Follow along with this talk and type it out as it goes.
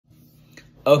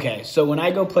Okay, so when I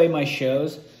go play my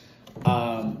shows,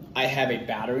 I have a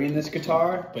battery in this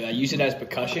guitar, but I use it as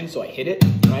percussion, so I hit it,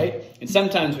 right? And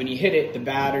sometimes when you hit it, the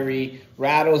battery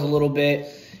rattles a little bit,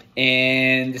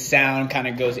 and the sound kind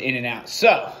of goes in and out.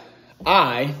 So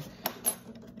I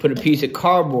put a piece of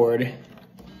cardboard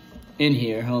in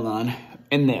here, hold on,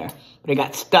 in there. But it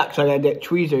got stuck, so I gotta get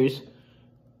tweezers.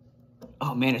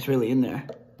 Oh man, it's really in there.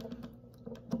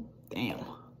 Damn.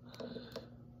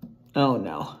 Oh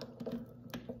no.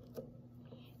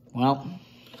 Well,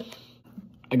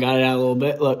 I got it out a little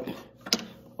bit, look.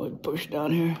 Push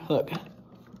down here, look.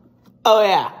 Oh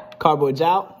yeah, cardboard's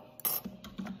out.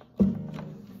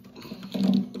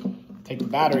 Take the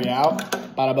battery out,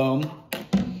 bada boom.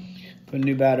 Put a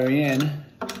new battery in.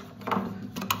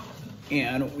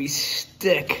 And we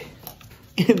stick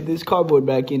this cardboard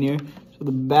back in here. So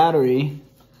the battery,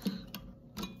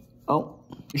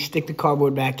 we stick the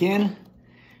cardboard back in.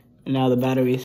 And now the battery is